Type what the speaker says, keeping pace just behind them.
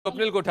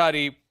Swapnil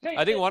Kothari,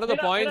 I think one of the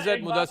points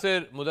that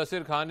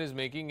Mudassir Khan is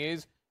making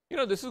is,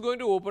 this is going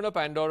to open a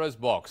Pandora's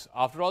box.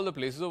 After all, the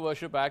Places of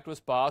Worship Act was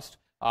passed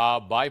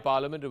by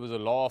Parliament. It was a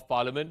law of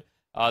Parliament.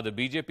 The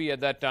BJP at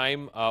that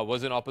time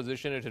was in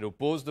opposition. It had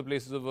opposed the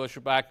Places of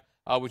Worship Act,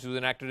 which was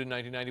enacted in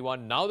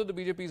 1991. Now that the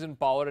BJP is in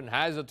power and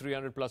has a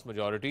 300-plus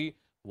majority,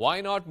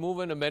 why not move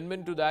an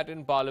amendment to that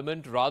in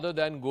Parliament rather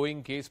than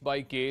going case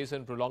by case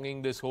and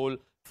prolonging this whole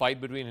fight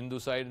between Hindu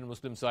side and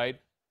Muslim side?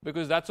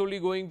 Because that's only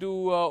going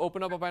to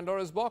open up a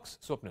Pandora's box,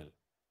 Swapnil.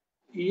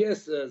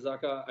 Yes,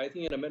 Zaka, I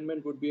think an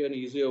amendment would be an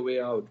easier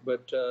way out.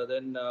 But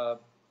then, I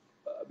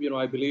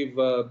believe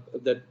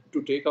that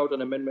to take out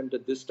an amendment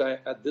at this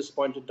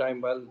point in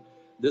time, while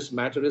this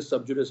matter is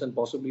sub judice and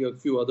possibly a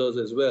few others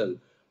as well,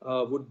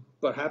 would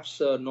perhaps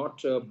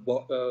not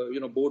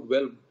bode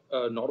well,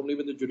 not only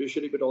with the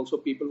judiciary, but also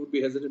people would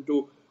be hesitant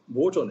to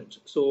vote on it.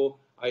 So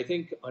I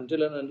think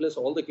until and unless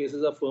all the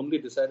cases are firmly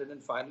decided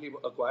and finally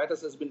a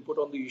quietus has been put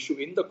on the issue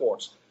in the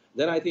courts,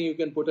 then I think you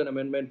can put an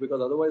amendment, because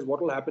otherwise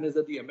what will happen is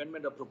that the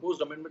amendment, a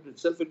proposed amendment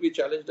itself, will be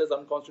challenged as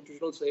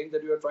unconstitutional, saying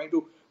that you are trying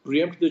to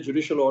preempt the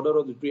judicial order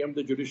or preempt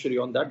the judiciary.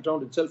 On that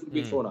ground itself will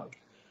be thrown out.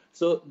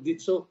 So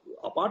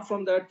apart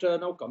from that,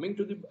 now coming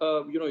to the,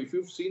 if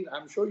you've seen,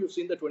 I'm sure you've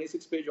seen the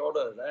 26-page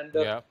order. And,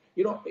 Zaka,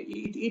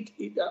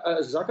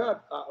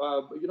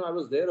 I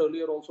was there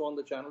earlier also on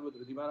the channel with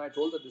Ridhima, and I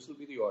told that this will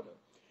be the order.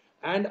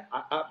 And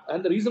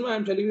the reason why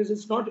I'm telling you is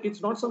it's not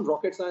some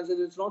rocket science,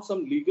 it's not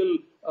some legal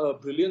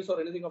brilliance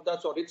or anything of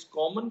that sort. It's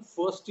common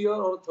first year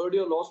or third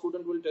year law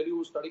student will tell you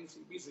who's studying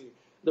CPC.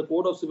 The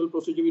Code of Civil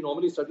Procedure, we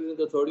normally studied in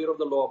the third year of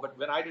the law. But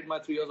when I did my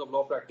 3 years of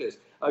law practice,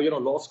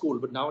 law school,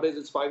 but nowadays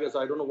it's 5 years.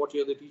 I don't know what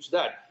year they teach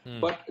that.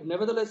 But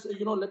nevertheless,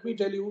 let me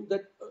tell you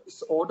that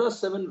Order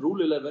 7,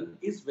 Rule 11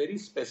 is very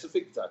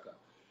specific, Zaka.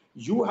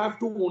 You have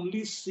to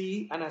only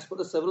see, and as per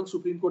the several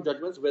Supreme Court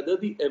judgments, whether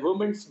the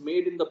averments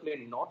made in the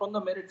plaint, not on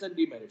the merits and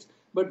demerits,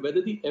 but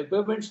whether the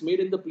averments made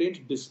in the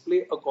plaint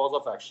display a cause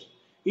of action.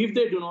 If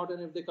they do not,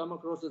 and if they come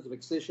across as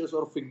vexatious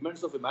or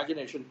figments of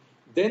imagination,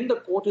 then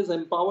the court is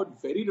empowered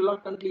very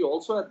reluctantly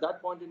also at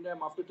that point in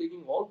time, after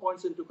taking all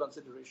points into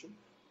consideration,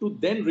 to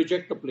then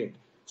reject the plaint.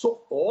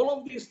 So all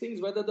of these things,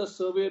 whether the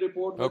survey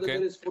report, whether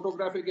there is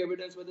photographic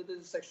evidence, whether there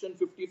is Section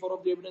 54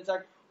 of the Evidence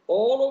Act,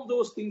 all of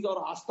those things,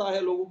 or aasta hai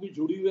logo ki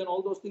judi hui, and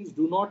all those things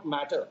do not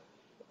matter.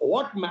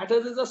 What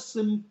matters is a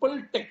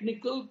simple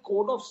technical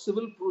Code of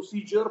Civil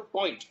Procedure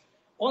point.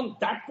 On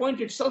that point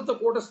itself, the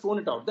court has thrown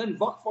it out. Then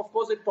Waqf, of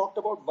course, it talked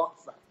about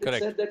Waqf Act. It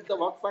said that the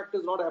Waqf Act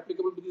is not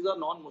applicable because these are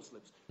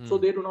non-Muslims. So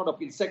they do not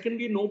appeal.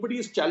 Secondly, nobody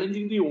is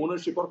challenging the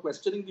ownership or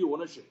questioning the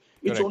ownership.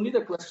 It's only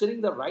the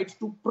questioning the right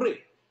to pray.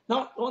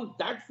 Now, on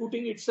that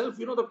footing itself,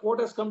 the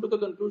court has come to the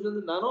conclusion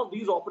that none of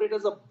these operate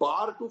as a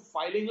bar to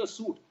filing a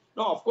suit.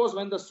 Now, of course,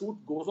 when the suit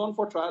goes on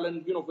for trial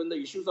and, when the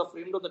issues are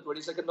framed on the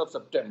 22nd of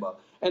September,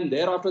 and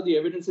thereafter the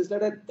evidence is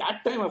that at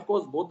that time, of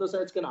course, both the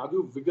sides can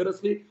argue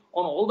vigorously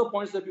on all the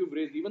points that you've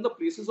raised. Even the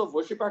Places of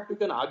Worship Act, you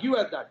can argue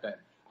at that time.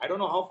 I don't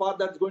know how far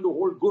that's going to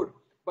hold good.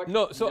 But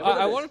no, so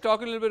I want to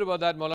talk a little bit about that, Maulana.